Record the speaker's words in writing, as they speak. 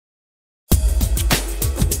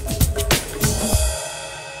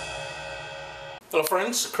Hello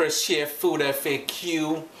friends, Chris here,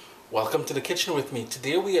 foodFAQ. Welcome to the kitchen with me.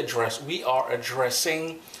 Today we are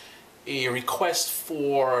addressing a request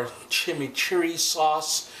for chimichurri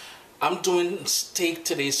sauce. I'm doing steak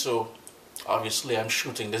today, so obviously I'm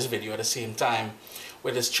shooting this video at the same time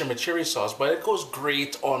with this chimichurri sauce, but it goes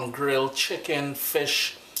great on grilled chicken,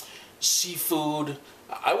 fish, seafood.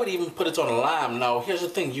 I would even put it on lamb. Now here's the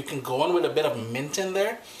thing, you can go on with a bit of mint in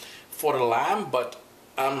there for the lamb, but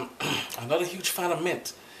I'm not a huge fan of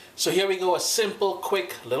mint. So here we go, a simple,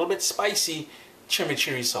 quick, little bit spicy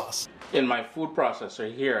chimichurri sauce. In my food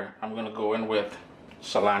processor here, I'm going to go in with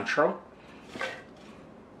cilantro.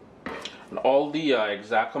 And all the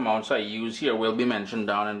exact amounts I use here will be mentioned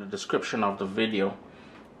down in the description of the video.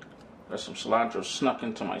 There's some cilantro snuck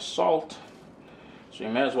into my salt. So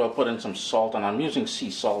you may as well put in some salt, and I'm using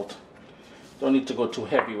sea salt. Don't need to go too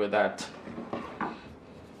heavy with that.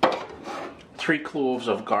 3 cloves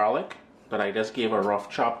of garlic that I just gave a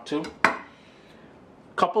rough chop to.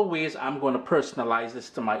 Couple ways I'm going to personalize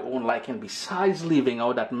this to my own liking besides leaving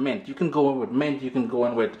out that mint. You can go in with mint, you can go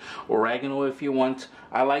in with oregano if you want.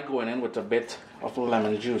 I like going in with a bit of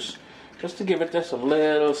lemon juice just to give it just a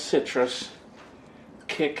little citrus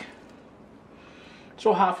kick.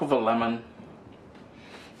 So half of a lemon.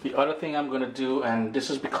 The other thing I'm going to do, and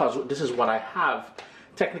this is because this is what I have,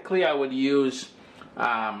 technically I would use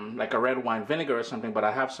like a red wine vinegar or something, but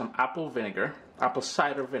I have some apple vinegar, apple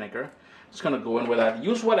cider vinegar. It's going to go in with that.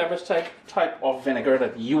 Use whatever type of vinegar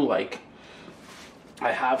that you like.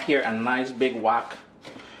 I have here a nice big whack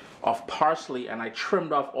of parsley, and I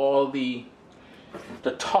trimmed off all the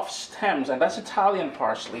tough stems, and that's Italian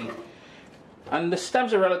parsley. And the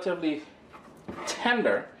stems are relatively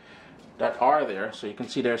tender that are there, so you can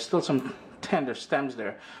see there's still some tender stems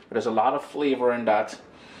there, but there's a lot of flavor in that.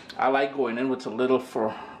 I like going in with a little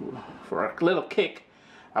for a little kick.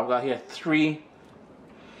 I've got here 3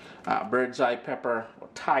 bird's eye pepper or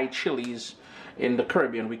Thai chilies. In the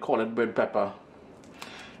Caribbean we call it bird pepper.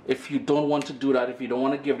 If you don't want to do that, if you don't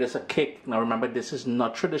want to give this a kick, now remember this is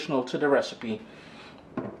not traditional to the recipe,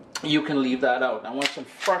 you can leave that out. I want some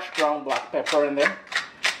fresh ground black pepper in there.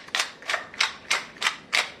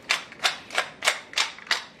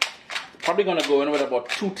 Probably going to go in with about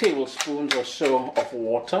 2 tablespoons or so of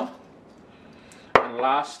water. And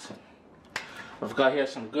last, I've got here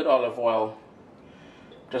some good olive oil.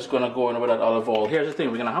 Just going to go in with that olive oil. Here's the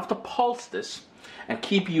thing, we're going to have to pulse this and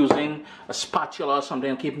keep using a spatula or something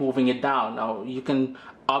and keep moving it down. Now you can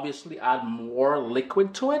obviously add more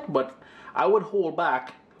liquid to it, but I would hold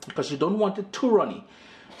back because you don't want it too runny.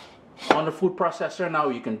 On the food processor now,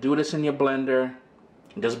 you can do this in your blender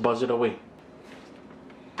and just buzz it away.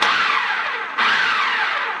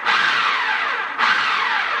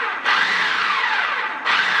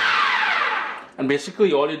 And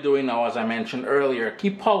basically all you're doing now, as I mentioned earlier,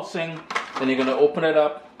 keep pulsing, then you're going to open it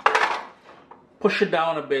up, push it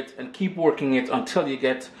down a bit, and keep working it until you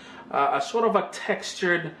get a sort of a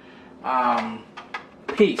textured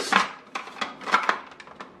paste.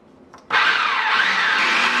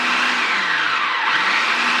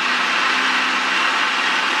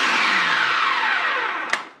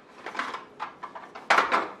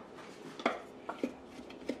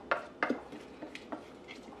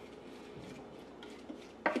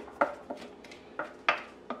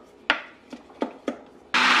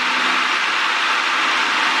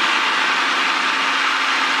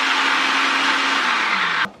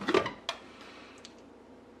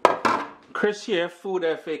 Chris here,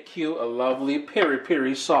 foodFAQ, a lovely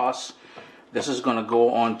peri-peri sauce. This is going to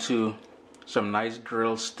go on to some nice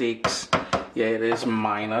grilled steaks. Yeah, it is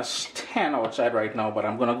 -10 outside right now, but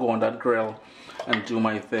I'm going to go on that grill and do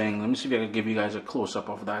my thing. Let me see if I can give you guys a close-up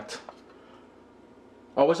of that.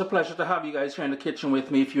 Always a pleasure to have you guys here in the kitchen with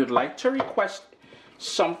me. If you'd like to request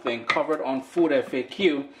something covered on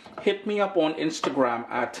foodFAQ, hit me up on Instagram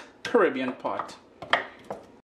at Caribbean Pot.